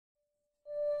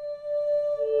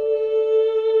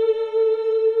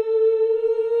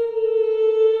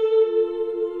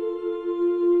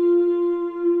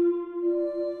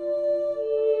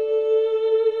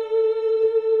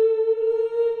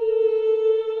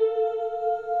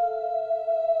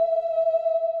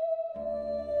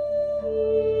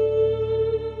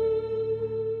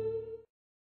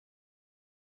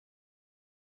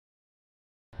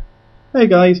Hey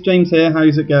guys, James here,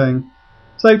 how's it going?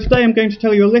 So today I'm going to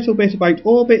tell you a little bit about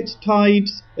orbits,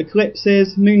 tides,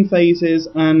 eclipses, moon phases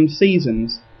and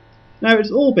seasons. Now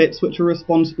it's orbits which are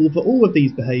responsible for all of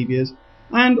these behaviours,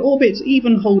 and orbits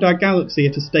even hold our galaxy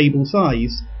at a stable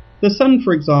size. The Sun,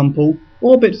 for example,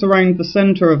 orbits around the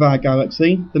centre of our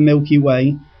galaxy, the Milky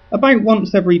Way, about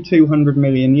once every 200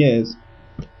 million years.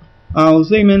 I'll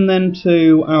zoom in then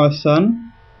to our Sun.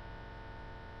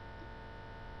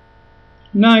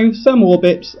 Now, some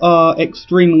orbits are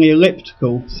extremely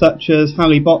elliptical, such as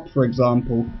Hale-Bopp for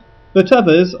example, but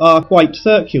others are quite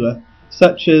circular,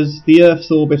 such as the Earth's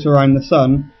orbit around the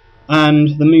Sun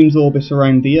and the Moon's orbit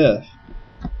around the Earth.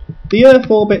 The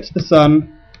Earth orbits the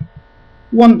Sun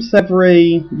once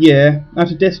every year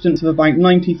at a distance of about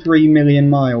 93 million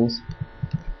miles.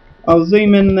 I'll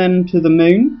zoom in then to the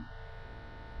Moon.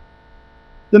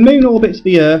 The Moon orbits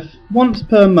the Earth once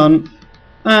per month,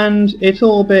 and it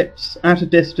orbits at a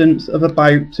distance of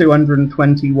about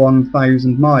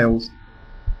 221,000 miles.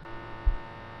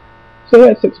 So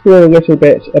let's explore a little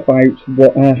bit about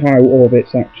how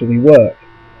orbits actually work.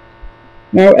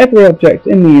 Now, every object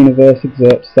in the universe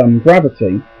exerts some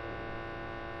gravity.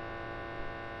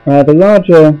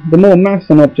 The more mass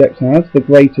an object has, the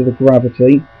greater the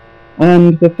gravity,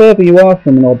 and the further you are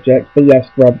from an object, the less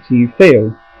gravity you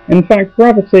feel. In fact,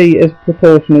 gravity is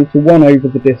proportional to 1 over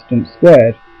the distance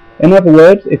squared. In other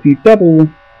words, if you double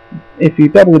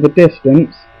the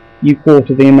distance, you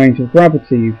quarter the amount of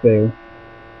gravity you feel.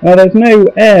 Now, there's no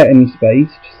air in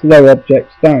space to slow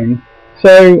objects down,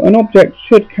 so an object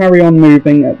should carry on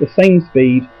moving at the same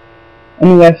speed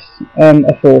unless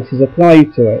a force is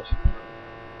applied to it.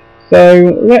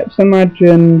 So let's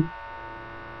imagine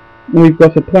we've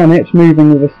got a planet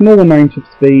moving with a small amount of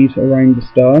speed around the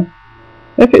star.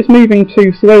 If it's moving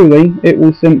too slowly, it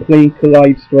will simply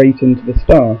collide straight into the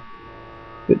star.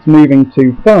 If it's moving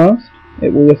too fast,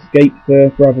 it will escape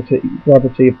the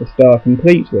gravity of the star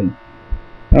completely.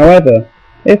 However,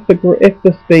 if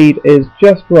the speed is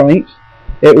just right,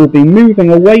 it will be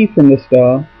moving away from the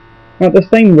star at the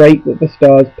same rate that the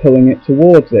star is pulling it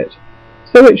towards it.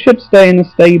 So it should stay in a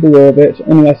stable orbit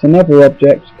unless another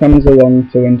object comes along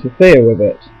to interfere with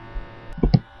it.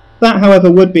 That,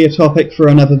 however, would be a topic for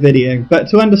another video, but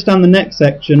to understand the next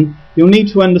section, you'll need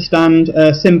to understand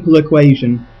a simple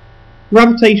equation.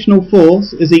 Gravitational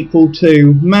force is equal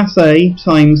to mass A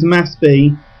times mass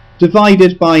B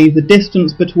divided by the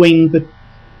distance between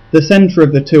the centre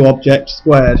of the two objects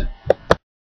squared.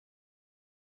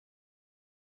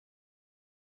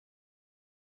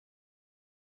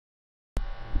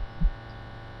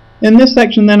 In this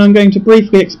section then I'm going to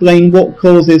briefly explain what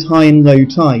causes high and low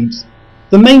tides.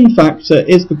 The main factor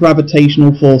is the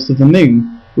gravitational force of the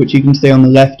Moon, which you can see on the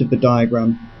left of the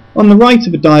diagram. On the right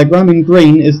of the diagram, in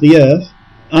green, is the Earth,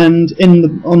 and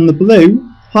on the blue,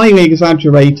 highly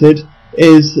exaggerated,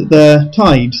 is the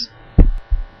tides.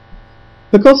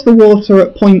 Because the water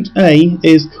at point A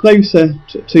is closer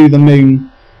to the Moon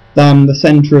than the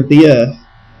centre of the Earth,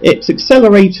 it's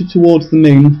accelerated towards the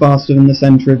Moon faster than the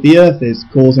centre of the Earth is,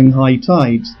 causing high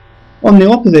tides. On the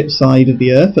opposite side of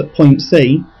the Earth, at point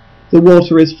C, the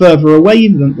water is further away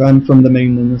from the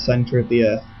Moon than the centre of the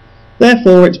Earth.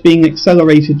 Therefore, it's being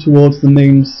accelerated towards the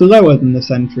Moon slower than the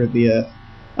centre of the Earth,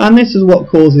 and this is what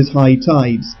causes high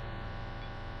tides.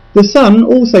 The Sun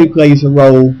also plays a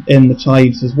role in the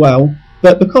tides as well,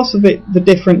 but because of the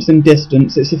difference in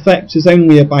distance, its effect is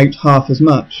only about half as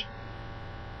much.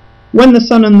 When the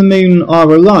Sun and the Moon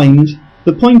are aligned,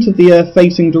 the point of the Earth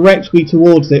facing directly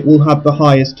towards it will have the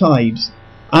highest tides,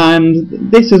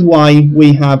 and this is why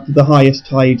we have the highest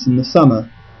tides in the summer.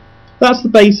 That's the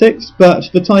basics, but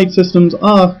the tide systems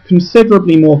are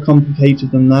considerably more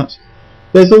complicated than that.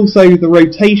 There's also the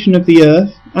rotation of the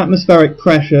Earth, atmospheric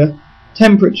pressure,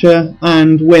 temperature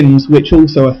and winds which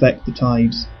also affect the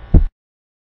tides.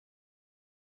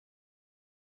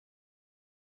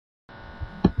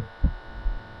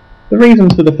 The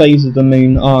reasons for the phases of the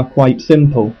Moon are quite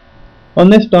simple. On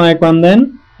this diagram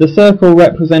then, the circle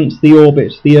represents the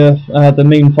orbit the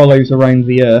Moon follows around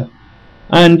the Earth,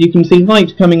 and you can see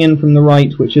light coming in from the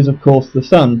right, which is of course the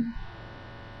Sun.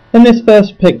 In this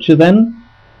first picture then,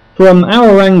 from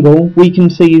our angle we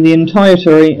can see the entire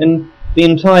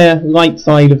light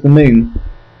side of the Moon.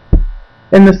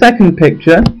 In the second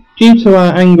picture, due to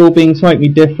our angle being slightly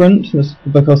different,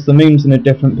 because the Moon's in a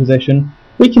different position,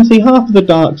 we can see half of the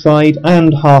dark side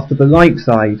and half of the light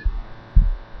side.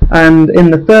 And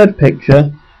in the third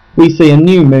picture, we see a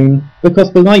new Moon,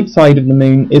 because the light side of the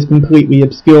Moon is completely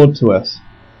obscured to us.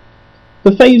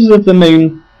 The phases of the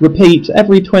Moon repeat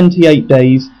every 28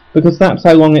 days, because that's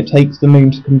how long it takes the Moon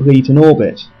to complete an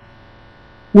orbit.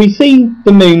 We see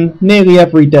the moon nearly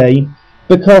every day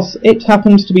because it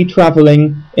happens to be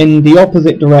travelling in the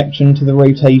opposite direction to the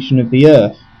rotation of the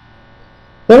Earth.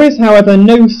 There is, however,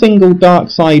 no single dark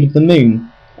side of the moon.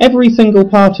 Every single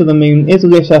part of the moon is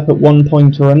lit up at one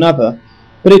point or another,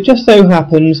 but it just so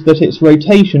happens that its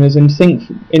rotation is in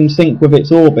sync with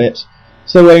its orbit,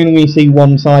 so we only see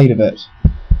one side of it.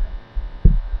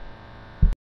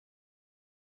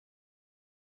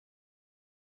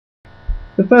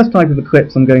 The first type of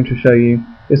eclipse I'm going to show you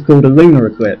is called a lunar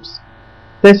eclipse.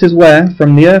 This is where,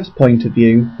 from the Earth's point of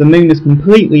view, the moon is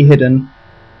completely hidden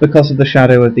because of the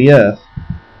shadow of the Earth.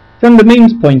 From the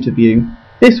moon's point of view,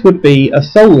 this would be a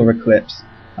solar eclipse,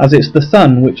 as it's the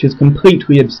sun which is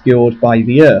completely obscured by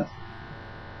the Earth.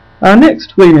 Our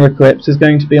next lunar eclipse is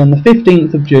going to be on the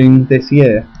 15th of June this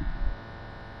year.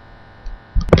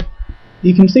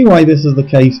 You can see why this is the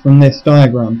case from this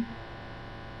diagram.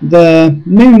 The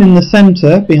moon in the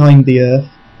centre, behind the Earth,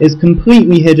 is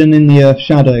completely hidden in the Earth's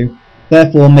shadow,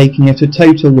 therefore making it a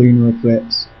total lunar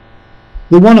eclipse.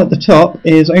 The one at the top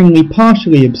is only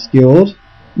partially obscured,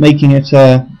 making it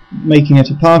a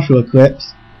partial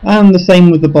eclipse, and the same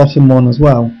with the bottom one as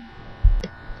well.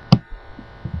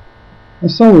 A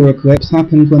solar eclipse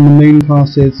happens when the moon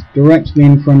passes directly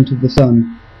in front of the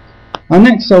sun. Our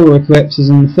next solar eclipse is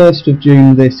on the 1st of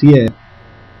June this year.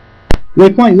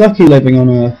 We're quite lucky living on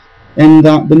Earth, in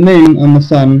that the moon and the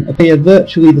sun appear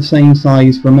virtually the same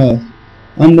size from Earth,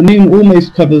 and the moon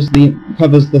almost covers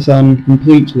the sun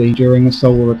completely during a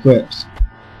solar eclipse.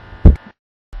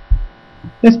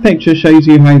 This picture shows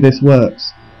you how this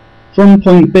works. From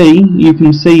point B, you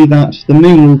can see that the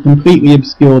moon will completely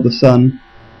obscure the sun.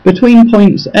 Between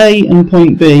points A and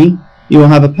point B, you will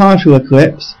have a partial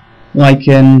eclipse, like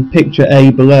in picture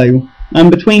A below,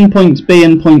 and between points B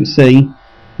and point C,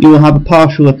 you will have a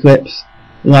partial eclipse,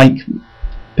 like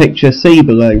picture C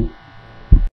below.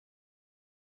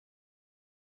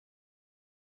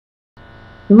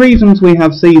 The reasons we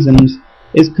have seasons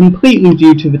is completely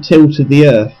due to the tilt of the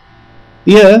Earth.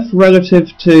 The Earth,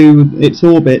 relative to its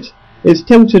orbit, is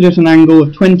tilted at an angle of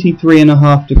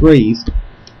 23.5 degrees.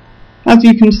 As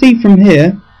you can see from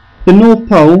here, the North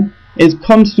Pole is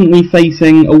constantly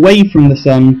facing away from the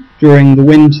sun during the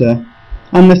winter,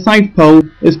 and the South Pole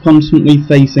is constantly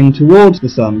facing towards the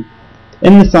sun.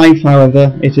 In the south,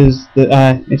 however, it is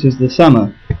the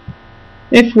summer.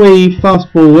 If we fast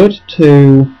forward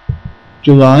to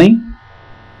July,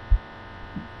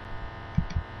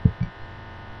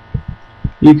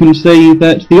 you can see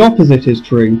that the opposite is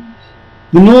true.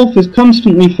 The north is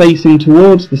constantly facing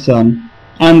towards the sun,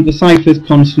 and the south is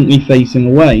constantly facing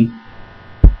away.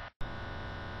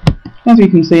 As you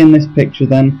can see in this picture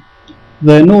then,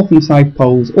 the north and south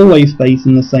poles always face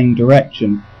in the same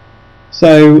direction.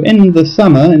 So in the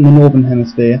summer, in the northern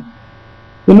hemisphere,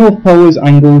 the north pole is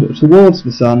angled towards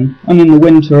the sun, and in the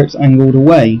winter it's angled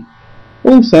away.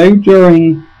 Also,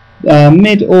 during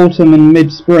mid-autumn and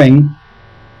mid-spring,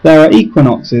 there are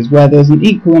equinoxes where there's an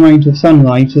equal amount of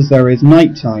sunlight as there is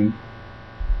night time.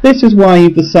 This is why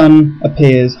the sun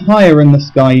appears higher in the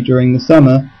sky during the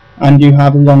summer, and you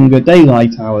have longer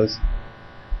daylight hours.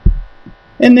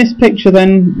 In this picture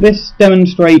then, this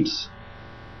demonstrates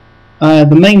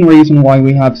the main reason why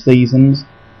we have seasons.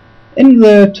 In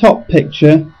the top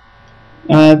picture,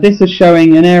 this is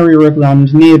showing an area of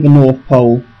land near the North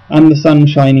Pole, and the sun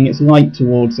shining its light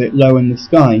towards it low in the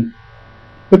sky.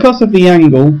 Because of the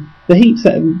angle, the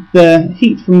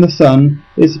heat from the sun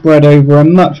is spread over a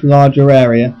much larger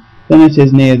area than it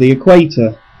is near the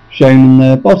equator, shown in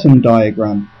the bottom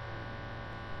diagram.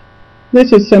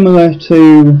 This is similar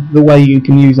to the way you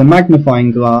can use a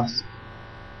magnifying glass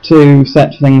to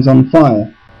set things on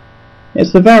fire.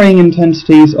 It's the varying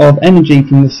intensities of energy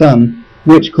from the sun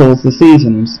which cause the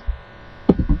seasons.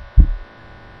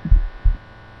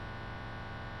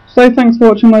 So thanks for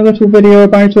watching my little video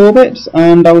about orbits,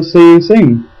 and I will see you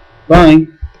soon. Bye.